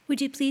Would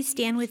you please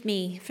stand with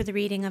me for the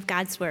reading of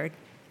God's Word?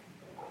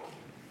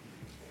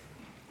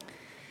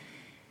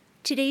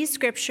 Today's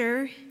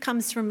scripture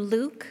comes from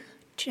Luke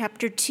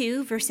chapter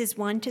 2, verses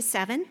 1 to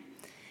 7.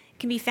 It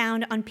can be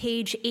found on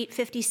page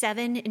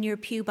 857 in your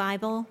pew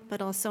Bible,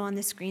 but also on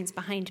the screens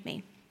behind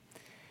me.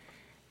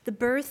 The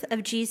birth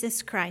of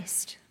Jesus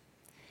Christ.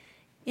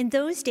 In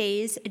those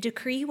days, a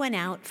decree went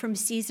out from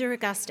Caesar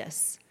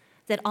Augustus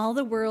that all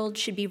the world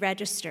should be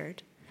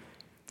registered.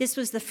 This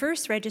was the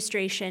first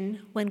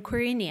registration when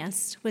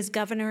Quirinius was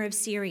governor of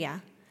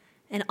Syria,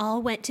 and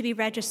all went to be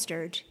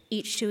registered,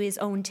 each to his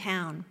own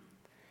town.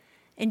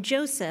 And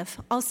Joseph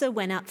also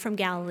went up from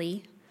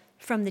Galilee,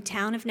 from the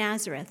town of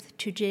Nazareth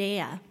to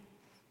Judea,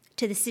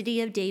 to the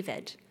city of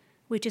David,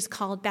 which is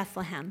called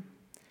Bethlehem,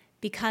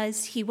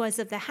 because he was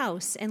of the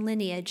house and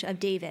lineage of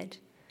David,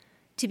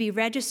 to be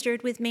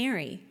registered with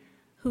Mary,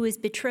 who was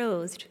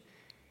betrothed,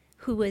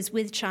 who was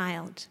with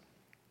child.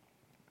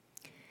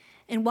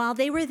 And while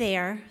they were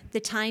there, the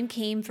time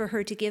came for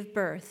her to give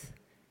birth,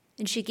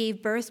 and she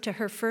gave birth to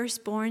her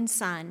firstborn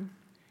son,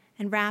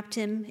 and wrapped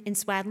him in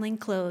swaddling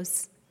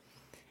clothes,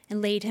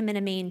 and laid him in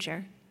a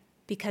manger,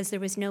 because there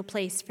was no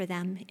place for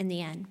them in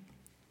the inn.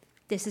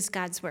 This is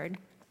God's word.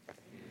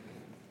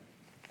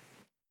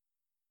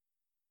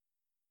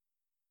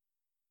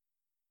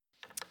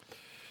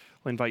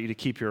 I'll invite you to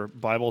keep your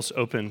Bibles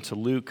open to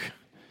Luke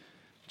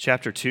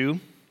chapter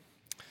 2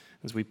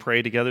 as we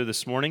pray together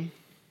this morning.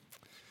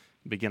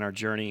 Begin our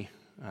journey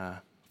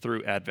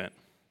through Advent.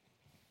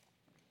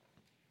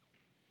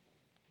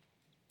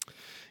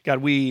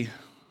 God, we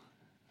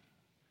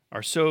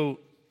are so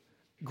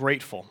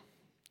grateful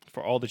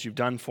for all that you've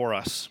done for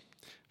us,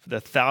 for the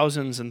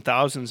thousands and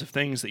thousands of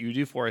things that you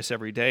do for us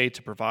every day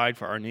to provide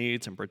for our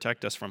needs and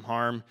protect us from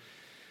harm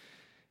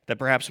that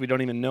perhaps we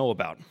don't even know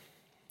about.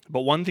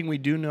 But one thing we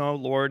do know,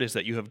 Lord, is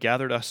that you have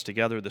gathered us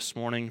together this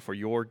morning for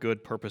your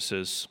good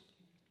purposes,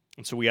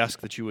 and so we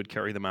ask that you would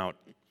carry them out.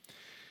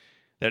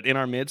 That in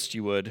our midst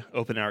you would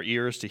open our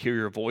ears to hear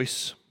your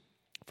voice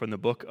from the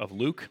book of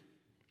Luke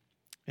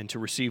and to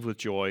receive with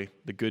joy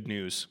the good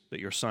news that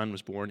your Son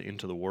was born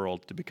into the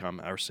world to become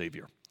our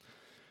Savior.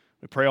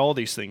 We pray all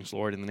these things,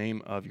 Lord, in the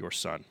name of your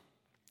Son.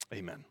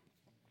 Amen.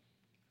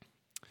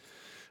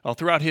 Well,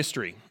 throughout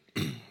history,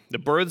 the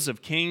births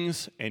of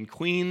kings and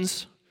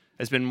queens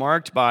has been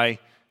marked by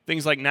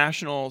things like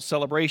national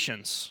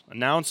celebrations,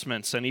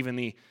 announcements, and even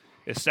the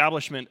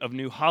establishment of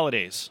new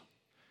holidays.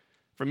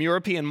 From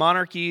European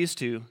monarchies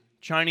to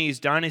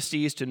Chinese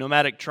dynasties to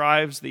nomadic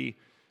tribes, the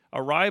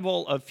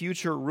arrival of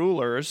future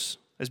rulers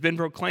has been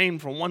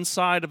proclaimed from one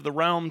side of the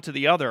realm to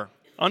the other,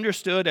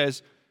 understood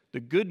as the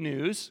good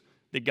news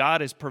that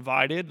God has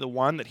provided, the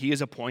one that he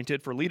has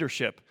appointed for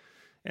leadership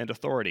and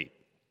authority.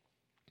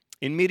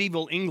 In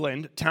medieval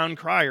England, town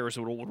criers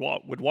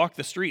would walk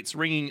the streets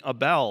ringing a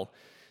bell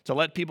to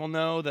let people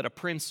know that a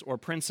prince or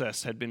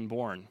princess had been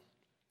born.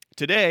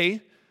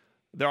 Today,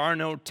 there are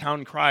no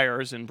town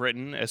criers in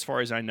Britain, as far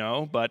as I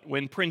know, but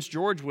when Prince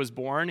George was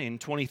born in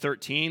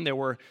 2013, there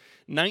were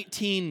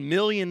 19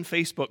 million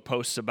Facebook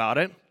posts about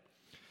it.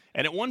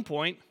 And at one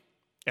point,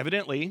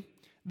 evidently,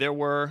 there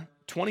were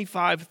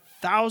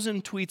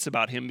 25,000 tweets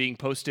about him being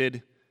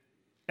posted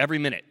every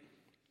minute.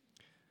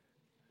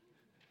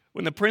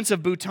 When the Prince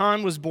of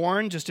Bhutan was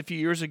born just a few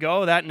years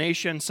ago, that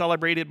nation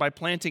celebrated by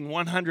planting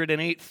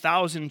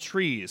 108,000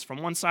 trees from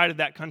one side of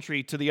that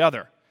country to the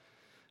other.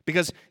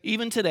 Because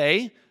even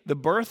today, the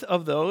birth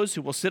of those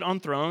who will sit on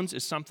thrones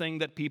is something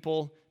that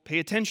people pay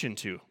attention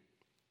to.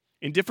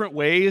 In different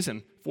ways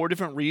and for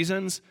different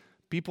reasons,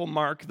 people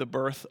mark the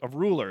birth of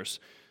rulers.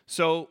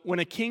 So when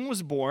a king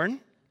was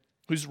born,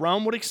 whose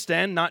realm would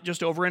extend not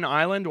just over an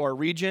island or a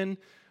region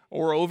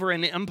or over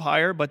an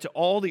empire, but to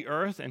all the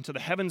earth and to the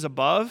heavens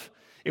above,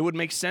 it would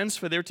make sense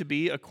for there to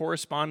be a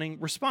corresponding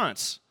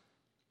response.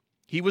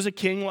 He was a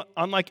king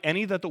unlike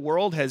any that the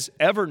world has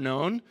ever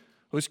known,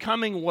 whose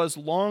coming was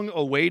long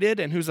awaited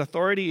and whose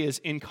authority is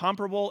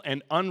incomparable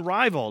and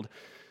unrivaled.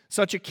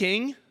 Such a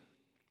king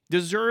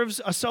deserves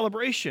a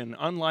celebration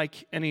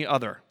unlike any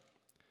other,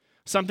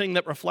 something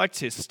that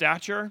reflects his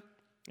stature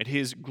and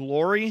his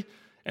glory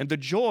and the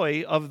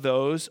joy of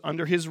those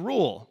under his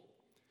rule.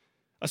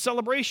 A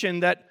celebration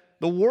that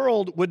the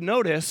world would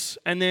notice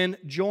and then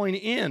join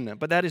in,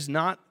 but that is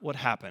not what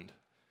happened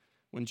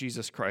when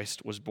Jesus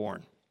Christ was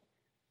born.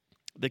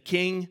 The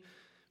king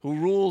who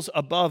rules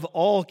above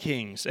all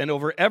kings and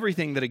over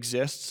everything that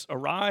exists,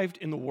 arrived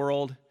in the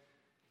world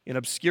in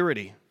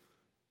obscurity.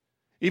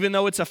 Even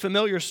though it's a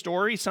familiar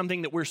story,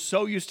 something that we're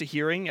so used to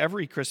hearing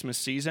every Christmas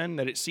season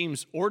that it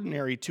seems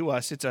ordinary to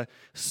us, it's a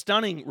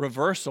stunning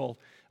reversal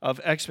of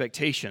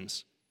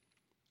expectations.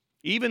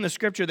 Even the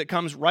scripture that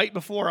comes right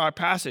before our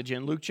passage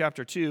in Luke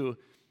chapter 2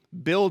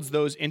 builds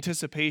those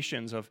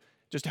anticipations of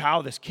just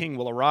how this king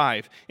will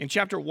arrive. In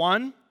chapter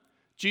 1,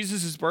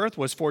 Jesus' birth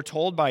was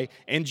foretold by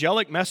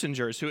angelic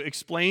messengers who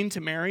explained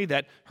to Mary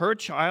that her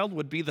child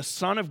would be the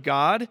Son of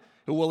God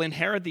who will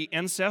inherit the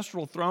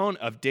ancestral throne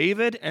of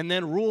David and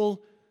then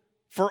rule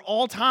for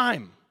all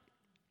time.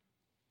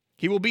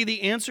 He will be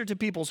the answer to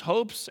people's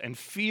hopes and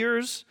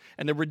fears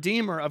and the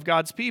Redeemer of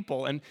God's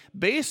people. And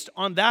based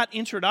on that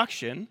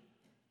introduction,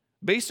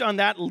 based on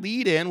that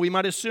lead-in, we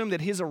might assume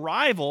that his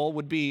arrival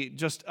would be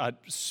just a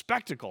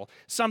spectacle,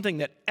 something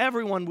that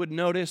everyone would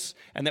notice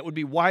and that would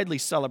be widely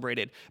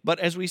celebrated. But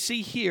as we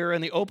see here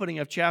in the opening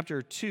of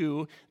chapter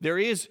 2, there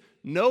is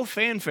no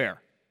fanfare,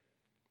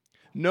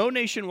 no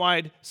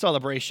nationwide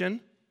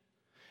celebration.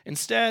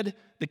 Instead,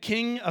 the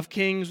King of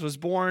Kings was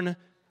born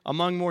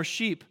among more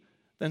sheep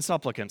than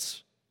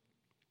supplicants.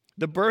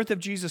 The birth of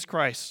Jesus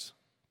Christ,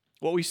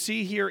 what we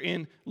see here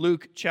in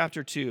Luke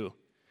chapter 2,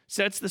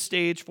 sets the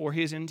stage for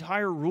his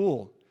entire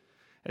rule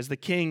as the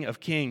King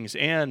of Kings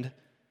and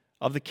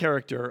of the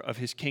character of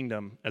his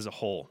kingdom as a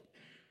whole.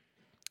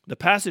 The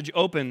passage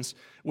opens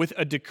with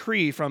a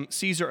decree from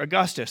Caesar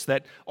Augustus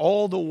that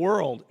all the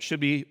world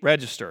should be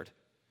registered.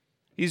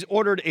 He's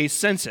ordered a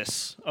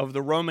census of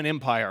the Roman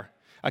Empire,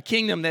 a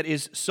kingdom that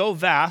is so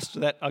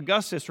vast that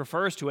Augustus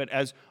refers to it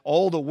as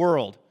all the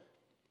world.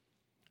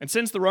 And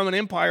since the Roman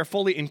Empire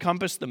fully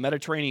encompassed the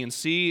Mediterranean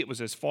Sea, it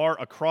was as far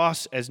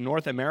across as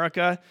North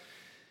America,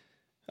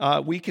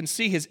 we can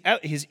see his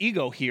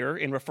ego here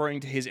in referring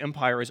to his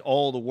empire as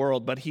all the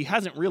world, but he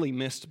hasn't really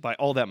missed by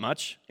all that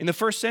much. In the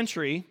first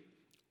century,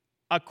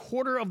 a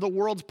quarter of the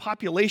world's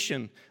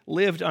population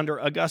lived under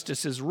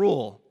Augustus's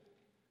rule.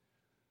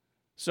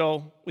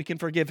 So we can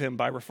forgive him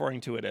by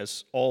referring to it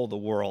as all the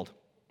world.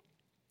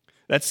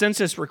 That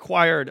census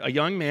required a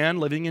young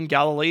man living in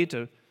Galilee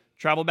to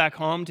travel back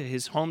home to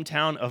his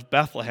hometown of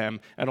Bethlehem,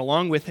 and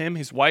along with him,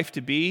 his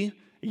wife-to-be,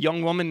 a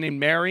young woman named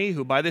Mary,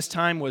 who by this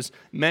time was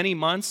many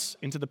months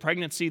into the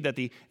pregnancy that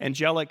the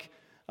angelic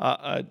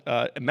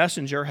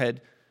messenger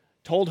had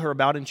told her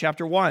about in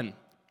chapter 1.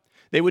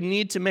 They would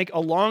need to make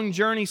a long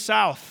journey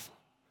south,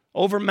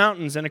 over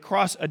mountains and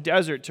across a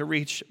desert to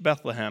reach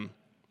Bethlehem.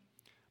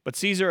 But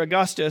Caesar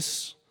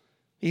Augustus,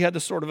 he had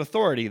the sort of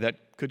authority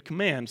that could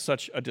command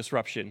such a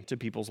disruption to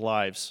people's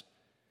lives.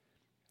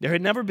 There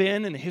had never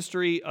been in the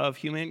history of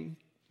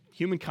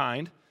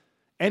humankind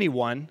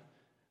anyone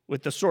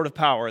with the sort of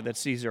power that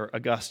Caesar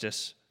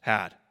Augustus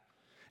had.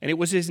 And it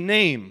was his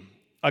name,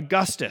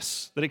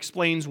 Augustus, that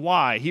explains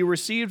why. He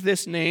received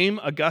this name,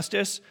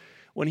 Augustus,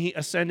 when he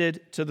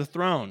ascended to the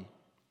throne.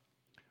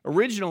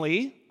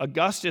 Originally,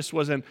 Augustus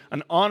was an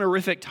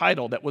honorific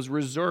title that was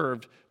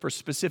reserved for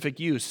specific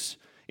use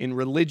in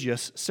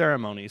religious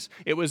ceremonies.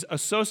 It was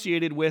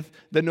associated with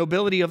the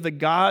nobility of the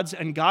gods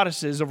and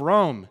goddesses of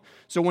Rome.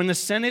 So when the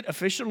Senate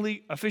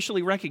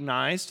officially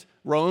recognized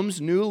Rome's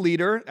new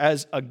leader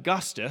as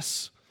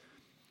Augustus,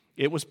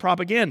 it was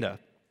propaganda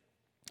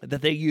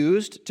that they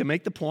used to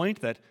make the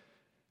point that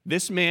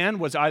this man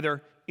was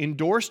either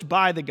endorsed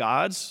by the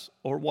gods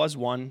or was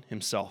one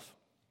himself.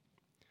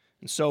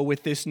 And so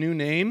with this new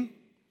name,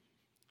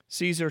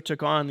 Caesar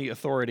took on the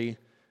authority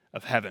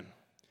of heaven,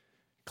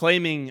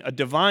 claiming a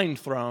divine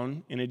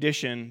throne in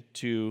addition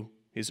to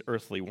his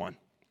earthly one.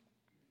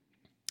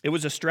 It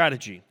was a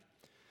strategy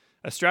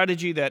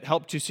that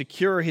helped to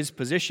secure his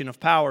position of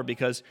power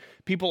because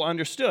people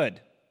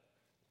understood,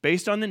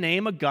 based on the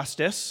name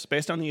Augustus,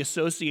 based on the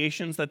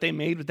associations that they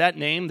made with that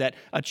name, that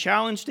a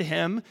challenge to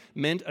him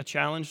meant a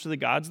challenge to the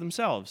gods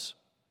themselves.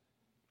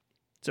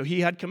 So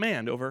he had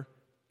command over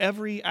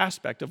every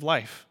aspect of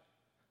life,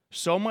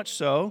 so much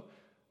so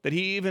that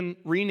he even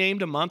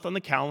renamed a month on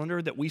the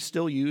calendar that we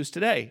still use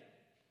today.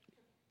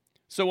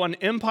 So an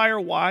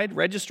empire-wide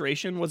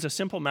registration was a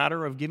simple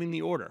matter of giving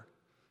the order.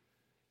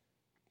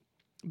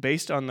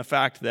 Based on the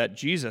fact that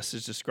Jesus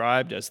is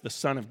described as the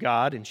Son of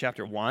God in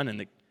chapter 1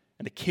 and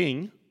the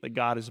king that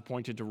God is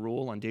appointed to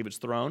rule on David's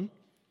throne,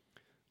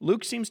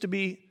 Luke seems to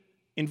be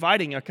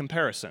inviting a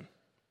comparison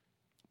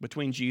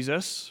between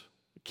Jesus,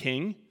 the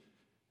king,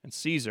 and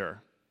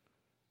Caesar,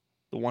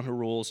 the one who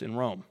rules in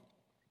Rome.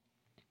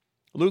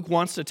 Luke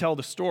wants to tell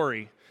the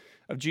story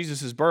of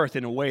Jesus' birth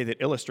in a way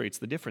that illustrates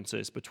the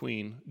differences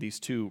between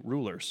these two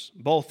rulers.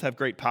 Both have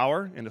great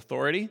power and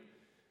authority,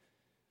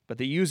 but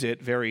they use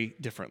it very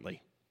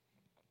differently.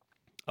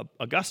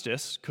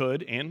 Augustus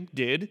could and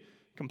did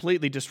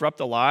completely disrupt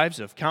the lives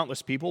of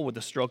countless people with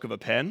the stroke of a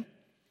pen.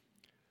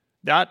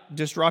 That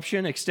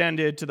disruption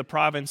extended to the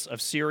province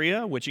of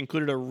Syria, which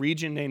included a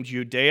region named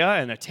Judea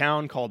and a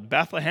town called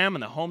Bethlehem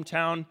and the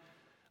hometown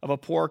of a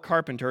poor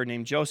carpenter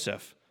named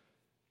Joseph.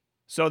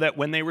 So that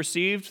when they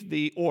received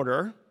the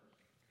order,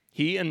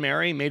 he and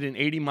Mary made an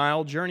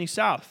 80-mile journey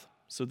south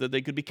so that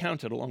they could be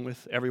counted along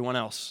with everyone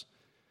else.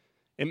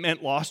 It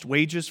meant lost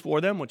wages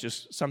for them, which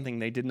is something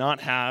they did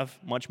not have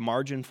much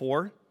margin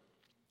for.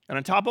 And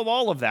on top of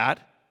all of that,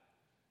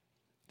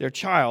 their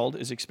child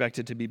is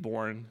expected to be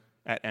born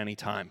at any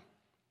time.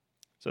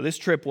 So this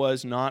trip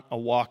was not a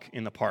walk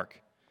in the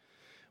park.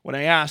 When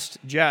I asked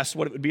Jess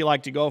what it would be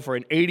like to go for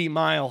an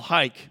 80-mile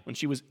hike when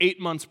she was 8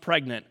 months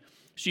pregnant,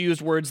 she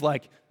used words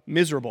like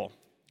miserable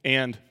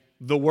and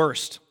the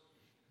worst.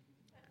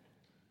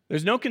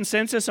 There's no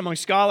consensus among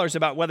scholars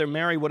about whether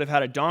Mary would have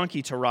had a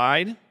donkey to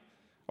ride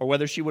or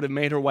whether she would have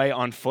made her way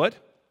on foot.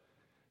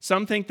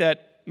 Some think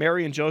that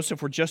Mary and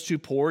Joseph were just too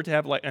poor to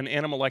have an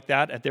animal like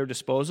that at their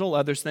disposal.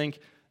 Others think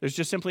There's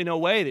just simply no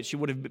way that she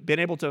would have been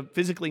able to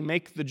physically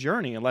make the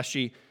journey unless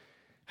she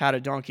had a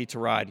donkey to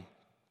ride.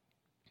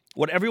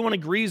 What everyone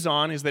agrees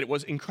on is that it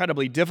was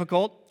incredibly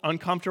difficult,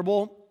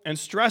 uncomfortable, and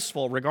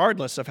stressful,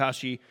 regardless of how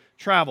she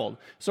traveled.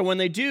 So when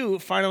they do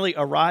finally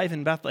arrive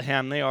in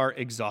Bethlehem, they are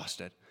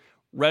exhausted,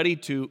 ready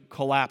to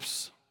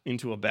collapse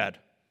into a bed.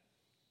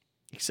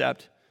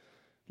 Except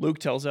Luke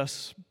tells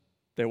us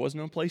there was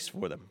no place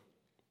for them.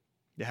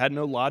 They had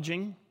no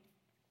lodging,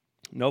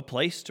 no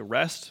place to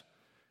rest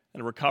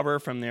and recover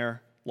from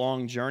their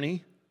long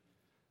journey.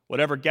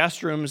 Whatever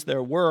guest rooms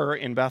there were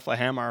in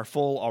Bethlehem are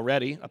full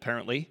already,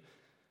 apparently.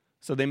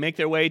 So they make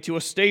their way to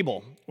a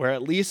stable where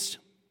at least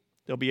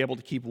they'll be able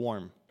to keep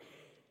warm.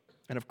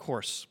 And of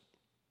course,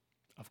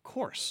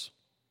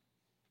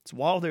 it's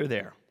while they're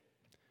there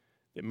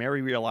that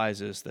Mary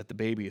realizes that the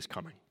baby is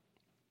coming.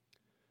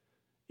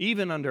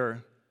 Even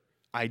under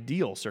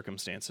ideal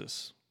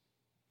circumstances,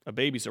 a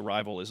baby's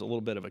arrival is a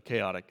little bit of a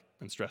chaotic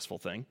and stressful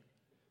thing.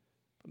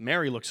 But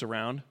Mary looks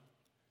around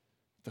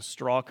at the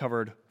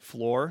straw-covered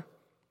floor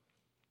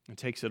and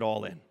takes it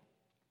all in.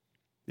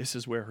 This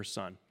is where her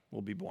son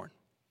will be born.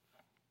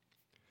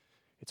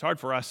 It's hard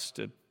for us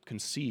to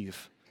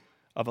conceive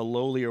of a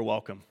lowlier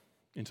welcome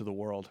into the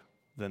world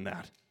than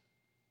that.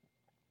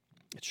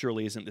 It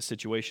surely isn't the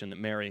situation that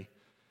Mary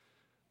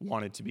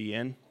wanted to be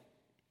in.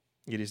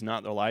 It is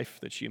not the life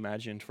that she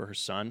imagined for her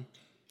son.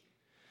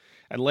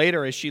 And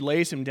later, as she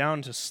lays him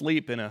down to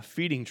sleep in a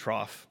feeding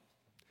trough,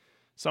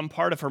 some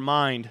part of her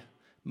mind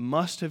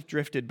must have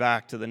drifted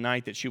back to the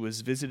night that she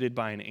was visited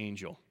by an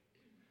angel,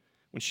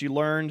 when she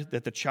learned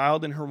that the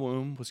child in her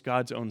womb was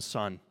God's own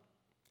son,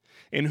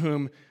 in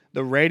whom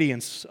the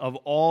radiance of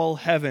all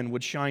heaven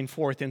would shine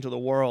forth into the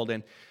world.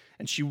 And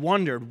she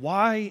wondered,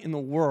 why in the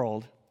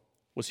world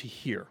was he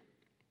here,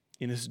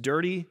 in this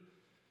dirty,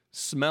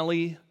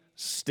 smelly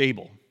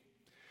stable,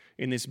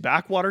 in this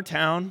backwater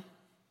town,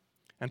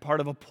 and part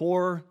of a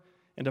poor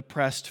and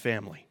oppressed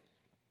family?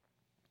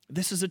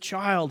 This is a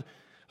child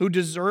who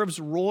deserves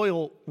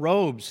royal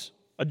robes,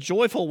 a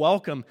joyful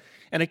welcome,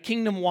 and a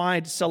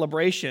kingdom-wide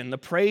celebration, the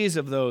praise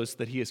of those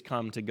that he has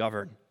come to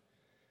govern.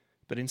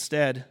 But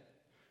instead,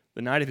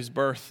 the night of his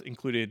birth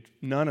included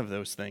none of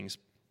those things.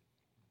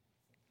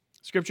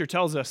 Scripture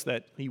tells us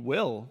that he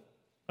will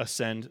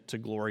ascend to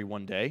glory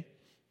one day.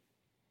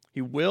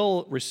 He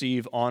will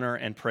receive honor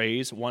and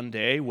praise one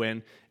day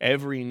when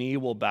every knee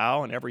will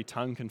bow and every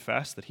tongue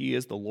confess that he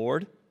is the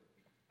Lord.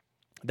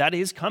 That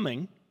is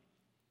coming,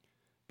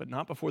 but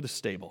not before the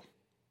stable,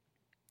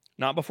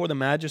 not before the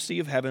majesty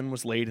of heaven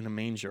was laid in a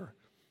manger,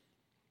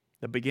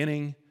 the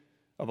beginning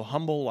of a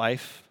humble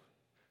life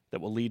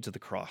that will lead to the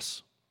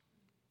cross,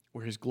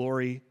 where his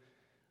glory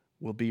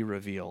will be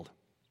revealed.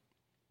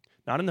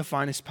 Not in the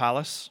finest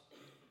palace,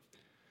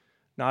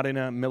 not in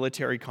a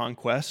military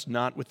conquest,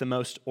 not with the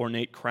most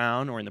ornate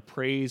crown or in the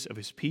praise of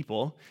his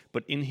people,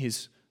 but in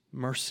his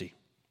mercy,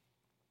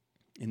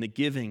 in the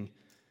giving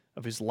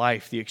of his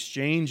life, the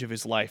exchange of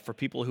his life for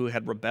people who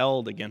had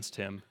rebelled against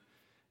him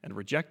and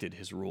rejected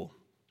his rule.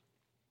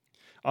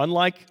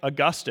 Unlike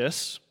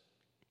Augustus,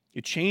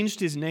 he changed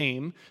his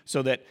name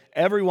so that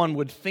everyone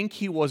would think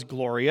he was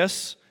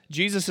glorious.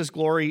 Jesus'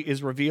 glory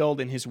is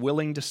revealed in his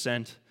willing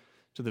descent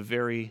to the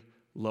very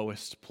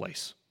lowest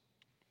place.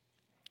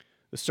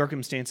 The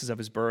circumstances of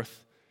his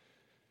birth,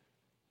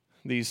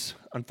 these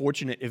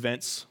unfortunate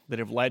events that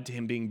have led to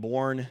him being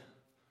born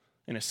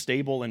in a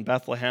stable in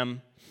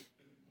Bethlehem,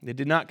 they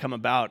did not come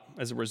about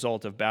as a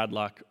result of bad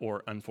luck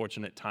or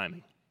unfortunate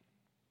timing.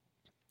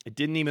 It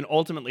didn't even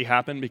ultimately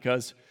happen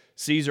because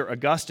Caesar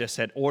Augustus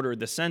had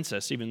ordered the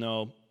census, even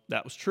though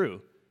that was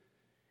true.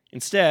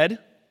 Instead,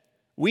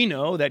 we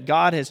know that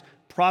God has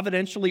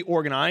providentially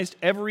organized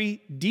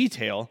every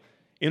detail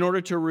in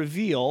order to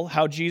reveal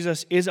how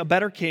Jesus is a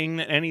better king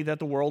than any that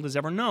the world has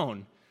ever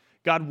known.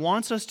 God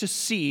wants us to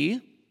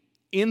see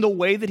in the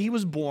way that he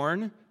was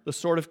born the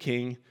sort of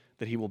king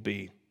that he will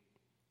be.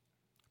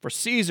 For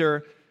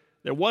Caesar,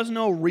 there was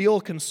no real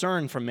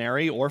concern for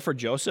Mary or for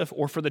Joseph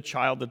or for the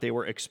child that they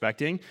were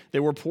expecting. They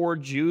were poor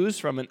Jews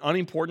from an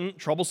unimportant,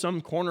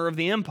 troublesome corner of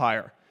the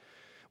empire.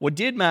 What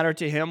did matter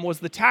to him was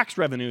the tax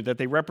revenue that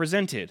they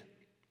represented.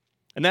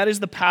 And that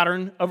is the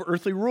pattern of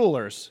earthly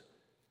rulers,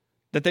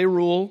 that they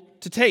rule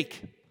to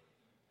take.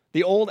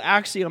 The old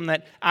axiom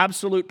that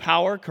absolute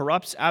power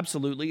corrupts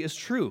absolutely is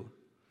true.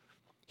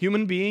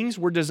 Human beings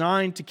were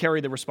designed to carry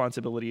the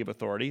responsibility of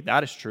authority.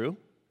 That is true.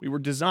 We were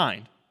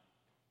designed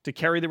to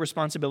carry the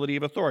responsibility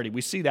of authority.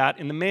 We see that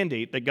in the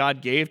mandate that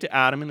God gave to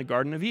Adam in the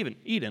Garden of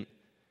Eden.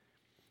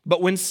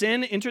 But when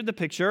sin entered the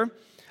picture,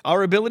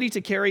 our ability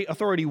to carry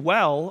authority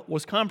well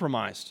was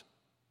compromised.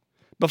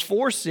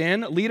 Before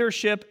sin,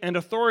 leadership and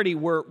authority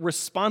were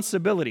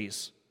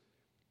responsibilities.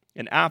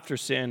 And after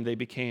sin, they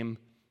became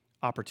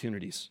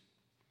opportunities.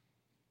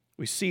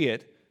 We see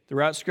it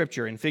throughout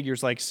Scripture in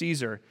figures like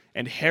Caesar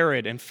and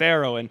Herod and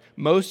Pharaoh and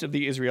most of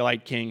the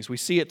Israelite kings. We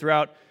see it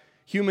throughout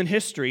human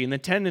history and the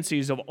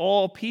tendencies of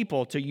all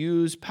people to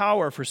use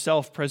power for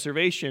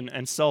self-preservation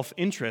and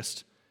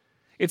self-interest.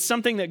 It's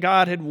something that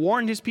God had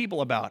warned his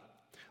people about.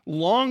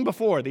 long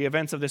before the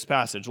events of this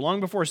passage, long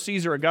before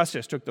Caesar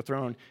Augustus took the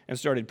throne and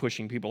started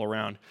pushing people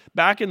around.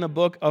 Back in the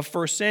book of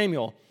 1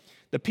 Samuel,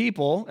 the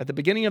people at the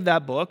beginning of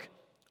that book,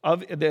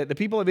 the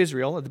people of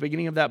Israel at the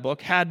beginning of that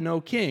book had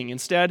no king.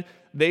 Instead,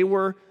 they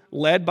were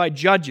led by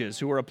judges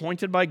who were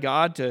appointed by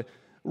God to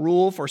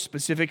rule for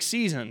specific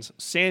seasons.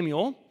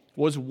 Samuel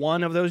was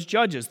one of those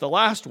judges, the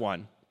last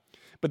one.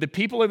 But the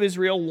people of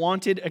Israel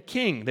wanted a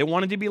king. They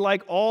wanted to be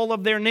like all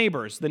of their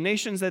neighbors, the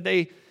nations that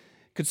they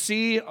could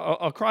see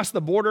across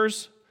the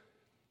borders.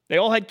 They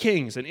all had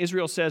kings, and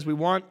Israel says, we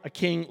want a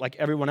king like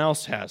everyone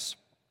else has.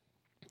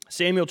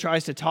 Samuel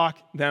tries to talk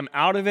them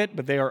out of it,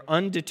 but they are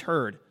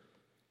undeterred.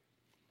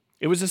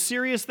 It was a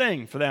serious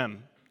thing for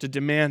them to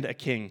demand a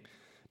king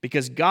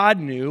because God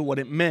knew what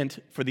it meant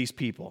for these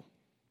people.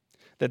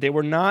 That they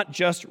were not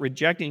just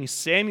rejecting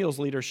Samuel's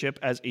leadership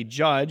as a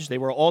judge, they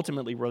were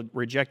ultimately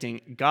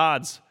rejecting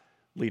God's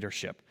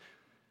leadership.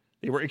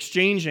 They were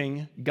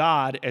exchanging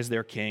God as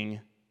their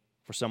king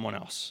for someone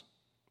else.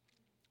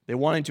 They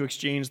wanted to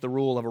exchange the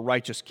rule of a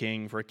righteous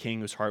king for a king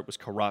whose heart was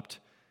corrupt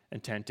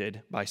and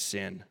tainted by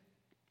sin.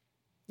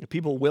 The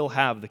people will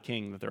have the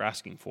king that they're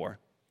asking for,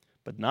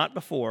 but not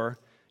before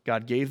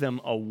God gave them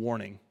a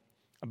warning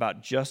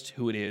about just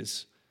who it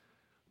is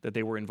that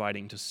they were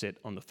inviting to sit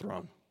on the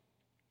throne.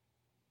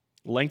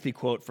 A lengthy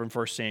quote from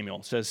 1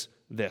 Samuel says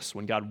this,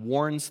 when God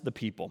warns the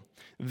people,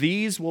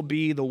 "These will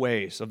be the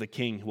ways of the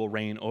king who will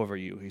reign over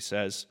you," he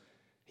says.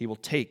 "He will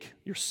take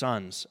your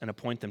sons and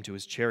appoint them to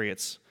his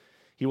chariots.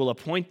 He will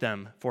appoint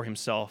them for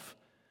himself,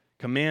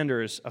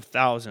 commanders of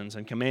thousands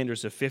and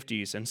commanders of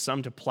 50s, and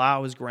some to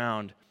plow his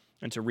ground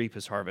and to reap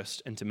his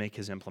harvest and to make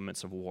his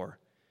implements of war.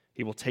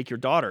 He will take your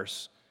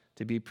daughters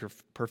to be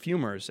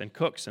perfumers and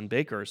cooks and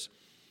bakers.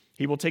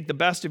 He will take the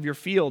best of your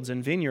fields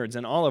and vineyards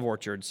and olive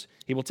orchards.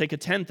 He will take a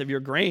tenth of your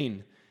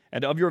grain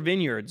and of your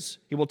vineyards.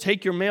 He will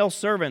take your male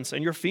servants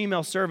and your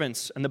female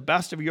servants and the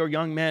best of your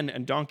young men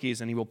and donkeys,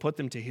 and he will put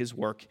them to his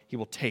work. He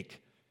will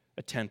take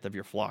a tenth of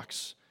your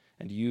flocks,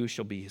 and you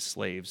shall be his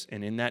slaves.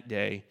 And in that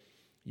day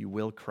you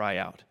will cry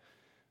out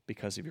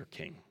because of your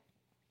king."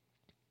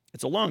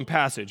 It's a long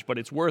passage, but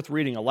it's worth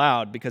reading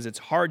aloud because it's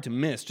hard to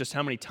miss just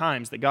how many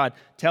times that God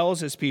tells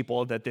his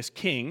people that this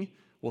king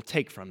will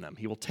take from them.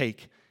 He will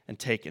take and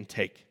take and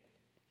take.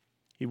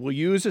 He will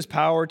use his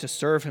power to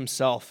serve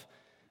himself,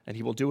 and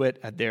he will do it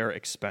at their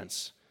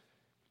expense.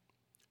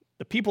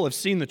 The people have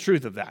seen the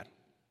truth of that.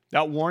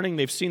 That warning,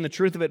 they've seen the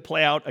truth of it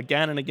play out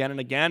again and again and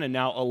again, and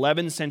now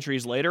 11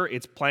 centuries later,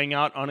 it's playing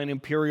out on an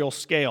imperial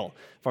scale,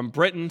 from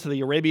Britain to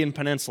the Arabian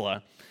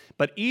Peninsula.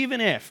 But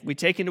even if we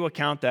take into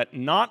account that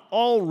not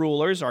all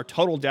rulers are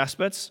total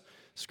despots,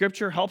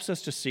 Scripture helps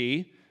us to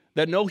see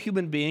that no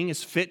human being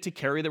is fit to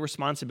carry the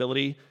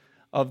responsibility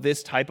of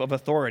this type of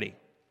authority.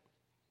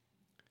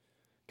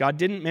 God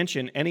didn't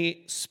mention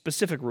any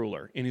specific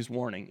ruler in his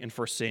warning in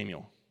 1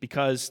 Samuel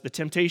because the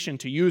temptation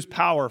to use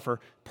power for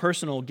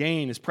personal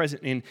gain is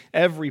present in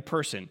every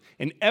person,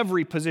 in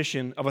every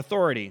position of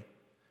authority.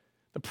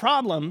 The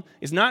problem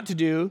is not to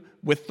do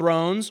with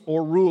thrones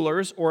or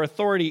rulers or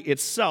authority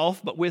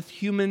itself, but with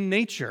human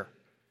nature.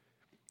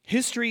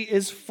 History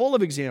is full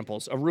of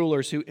examples of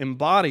rulers who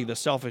embody the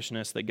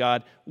selfishness that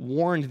God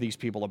warned these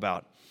people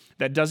about.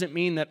 That doesn't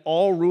mean that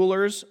all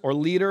rulers or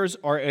leaders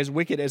are as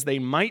wicked as they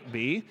might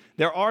be.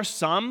 There are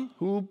some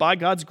who, by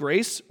God's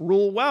grace,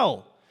 rule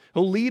well,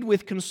 who lead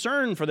with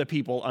concern for the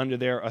people under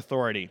their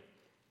authority.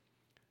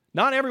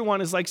 Not everyone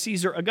is like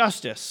Caesar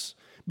Augustus,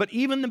 but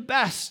even the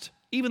best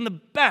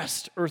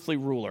earthly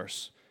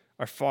rulers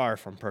are far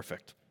from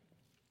perfect.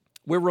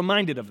 We're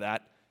reminded of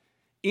that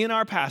in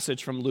our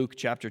passage from Luke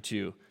chapter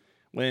 2,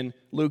 when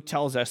Luke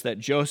tells us that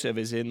Joseph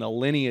is in the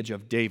lineage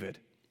of David,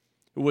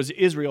 who was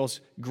Israel's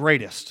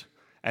greatest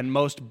and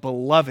most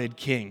beloved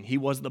king. He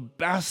was the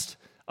best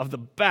of the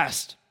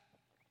best.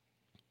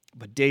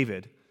 But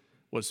David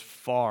was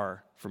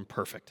far from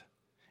perfect,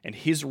 and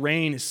his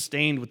reign is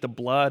stained with the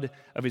blood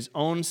of his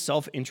own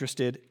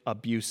self-interested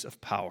abuse of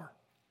power.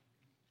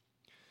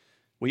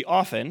 We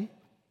often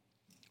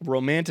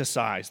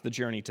romanticize the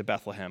journey to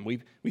Bethlehem. We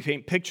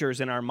paint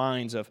pictures in our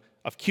minds of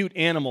cute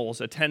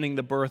animals attending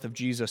the birth of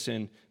Jesus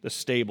in the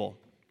stable.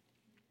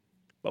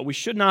 But we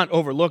should not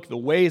overlook the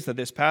ways that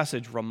this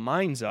passage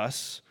reminds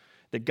us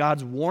that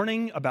God's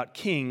warning about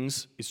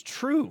kings is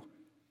true.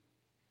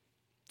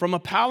 From a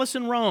palace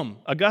in Rome,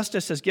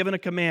 Augustus has given a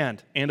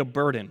command and a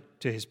burden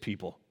to his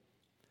people.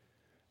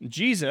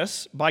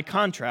 Jesus, by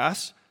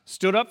contrast,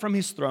 stood up from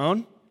his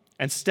throne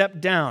and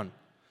stepped down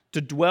to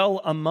dwell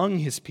among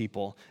his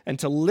people and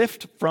to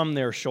lift from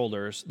their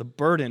shoulders the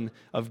burden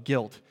of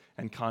guilt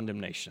and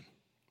condemnation.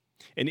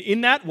 And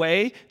in that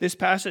way, this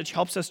passage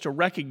helps us to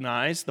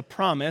recognize the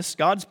promise,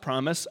 God's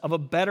promise, of a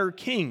better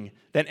king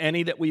than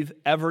any that we've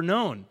ever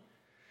known.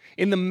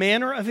 In the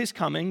manner of his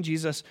coming,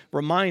 Jesus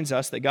reminds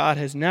us that God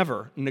has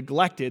never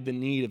neglected the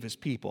need of his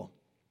people.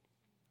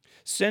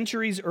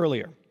 Centuries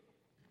earlier,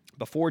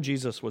 before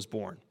Jesus was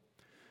born,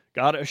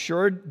 God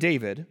assured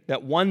David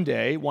that one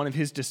day one of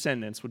his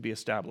descendants would be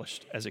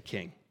established as a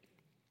king.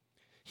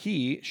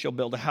 He shall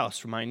build a house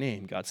for my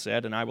name, God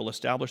said, and I will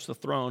establish the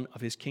throne of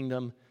his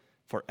kingdom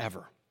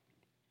forever.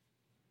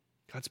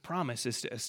 God's promise is